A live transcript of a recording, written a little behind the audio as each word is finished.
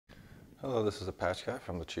Hello, this is a patch guy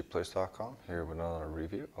from thecheapplace.com here with another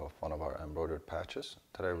review of one of our embroidered patches.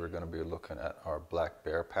 Today we're going to be looking at our Black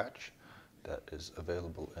Bear patch that is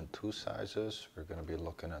available in two sizes. We're going to be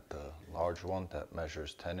looking at the large one that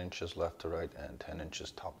measures 10 inches left to right and 10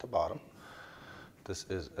 inches top to bottom. This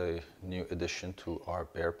is a new addition to our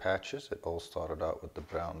bear patches. It all started out with the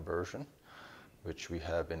brown version, which we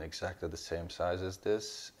have in exactly the same size as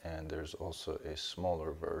this, and there's also a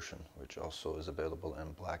smaller version which also is available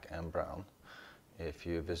in black and brown. If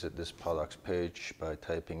you visit this products page by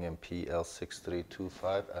typing in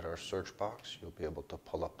PL6325 at our search box, you'll be able to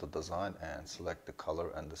pull up the design and select the color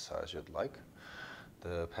and the size you'd like.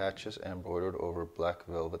 The patch is embroidered over black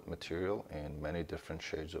velvet material in many different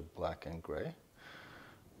shades of black and gray.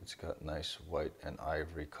 It's got nice white and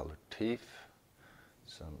ivory colored teeth,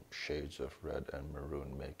 some shades of red and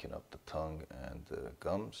maroon making up the tongue and the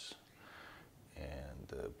gums, and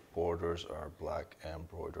the borders are black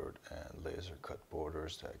embroidered and laser cut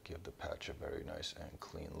borders that give the patch a very nice and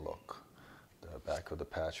clean look. The back of the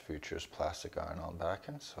patch features plastic iron-on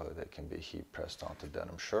backing so they can be heat pressed onto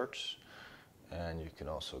denim shirts, and you can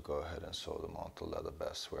also go ahead and sew them onto leather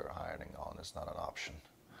vests where ironing on is not an option.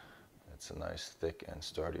 It's a nice, thick, and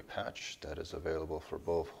sturdy patch that is available for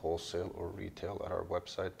both wholesale or retail at our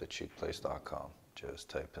website, thecheapplace.com. Just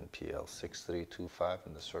type in PL6325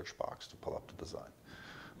 in the search box to pull up the design.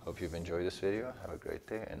 Hope you've enjoyed this video. Have a great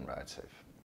day and ride safe.